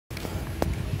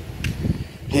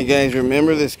Hey guys,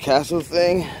 remember this castle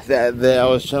thing that I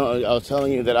was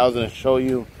telling you that I was gonna show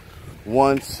you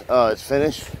once it's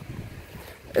finished?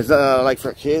 It's like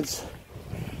for kids.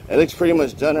 It looks pretty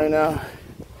much done right now.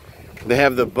 They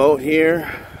have the boat here.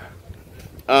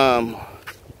 I'm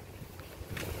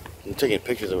taking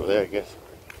pictures over there, I guess.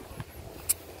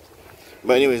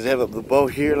 But anyways, they have the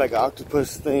boat here, like an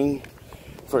octopus thing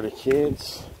for the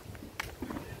kids.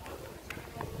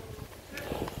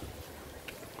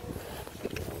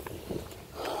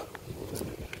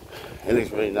 It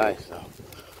looks really nice though.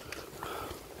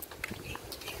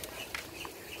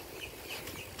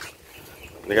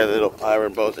 They got the little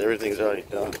pirate boats, everything's already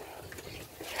done.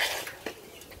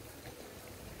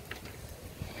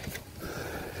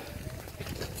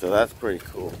 So that's pretty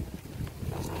cool.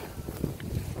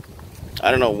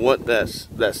 I don't know what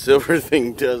that silver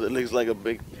thing does. It looks like a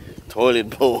big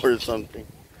toilet bowl or something.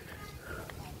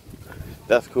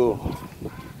 That's cool.